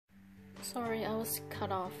Sorry, I was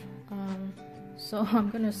cut off. So I'm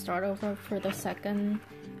gonna start over for the second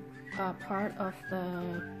part of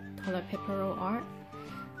the toilet paper roll art.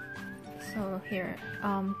 So here,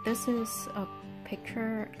 this is a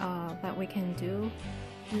picture that we can do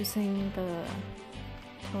using the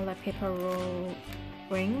toilet paper roll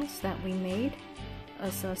rings that we made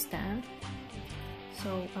as a stand.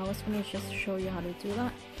 So I was gonna just show you how to do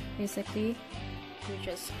that. Basically, you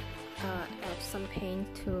just add some paint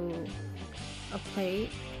to a plate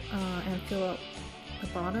and fill up the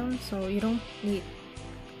bottom, so you don't need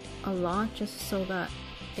a lot, just so that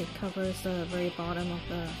it covers the very bottom of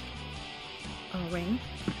the ring.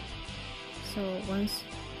 So once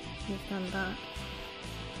you've done that,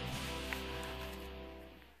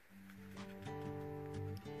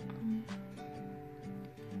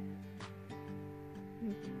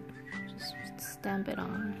 you just stamp it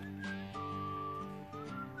on.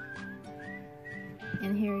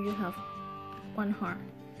 And here you have one heart.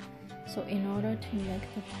 So in order to make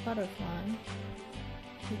the butterfly,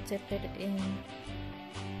 you dip it in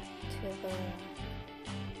to the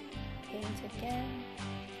paint again.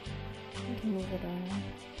 You can move it around,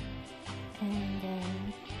 and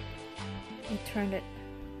then you turn it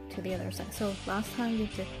to the other side. So last time you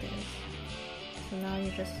did this, so now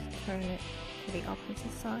you just turn it to the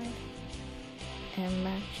opposite side and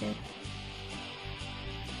match it.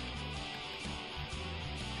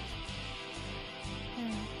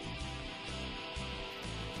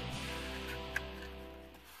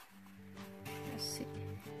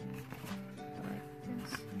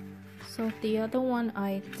 So the other one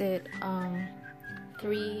I did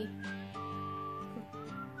 3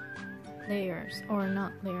 layers, or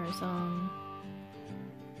not layers,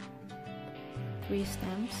 3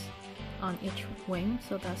 stems on each wing,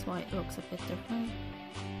 so that's why it looks a bit different.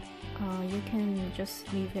 You can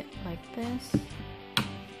just leave it like this,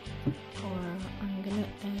 or I'm gonna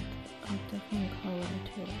add a different color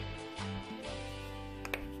to it.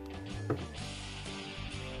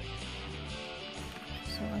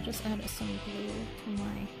 So I just added some blue to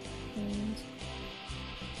my paint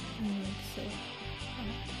and mix it up.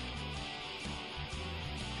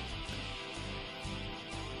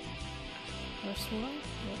 First one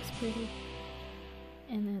looks pretty,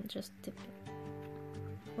 and then just dip it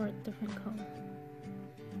for a different color.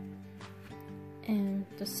 And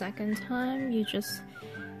the second time, you just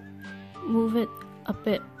move it a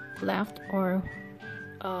bit left or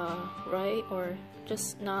right, or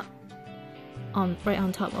just not right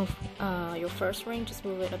on top of your first ring, just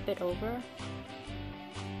move it a bit over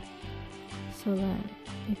so that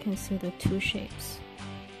you can see the 2 shapes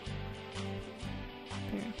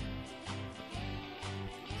there.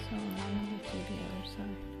 So now I'm going to do the other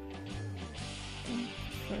side. Okay,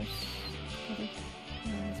 first, get it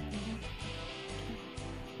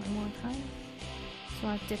one more time. So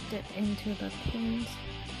I dipped it into the paint,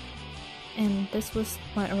 and this was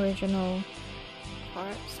my original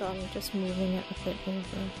part, so I'm just moving it a bit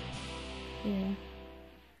over here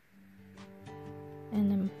and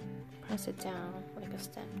then press it down like a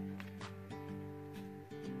stem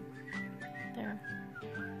there.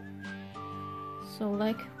 So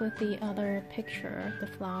like with the other picture, the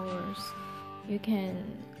flowers, you can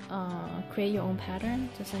create your own pattern.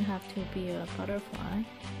 It doesn't have to be a butterfly.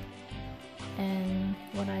 And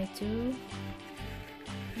what I do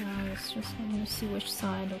now is just, I'm going to see which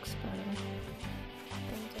side looks better. I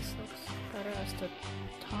think this looks better as the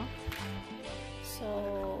top. So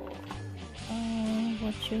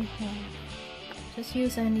what you have, just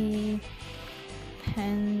use any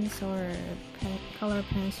pens or color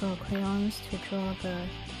pens or crayons to draw the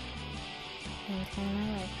antenna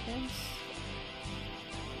like this,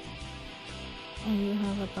 and you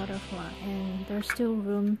have a butterfly, and there's still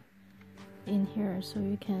room in here so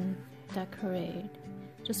you can decorate.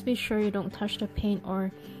 Just be sure you don't touch the paint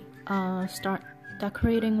or start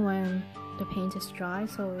decorating when the paint is dry,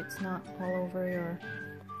 so it's not all over your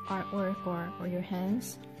artwork or your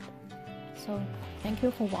hands. So thank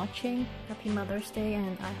you for watching. Happy Mother's Day,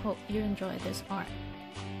 and I hope you enjoy this art.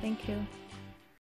 Thank you.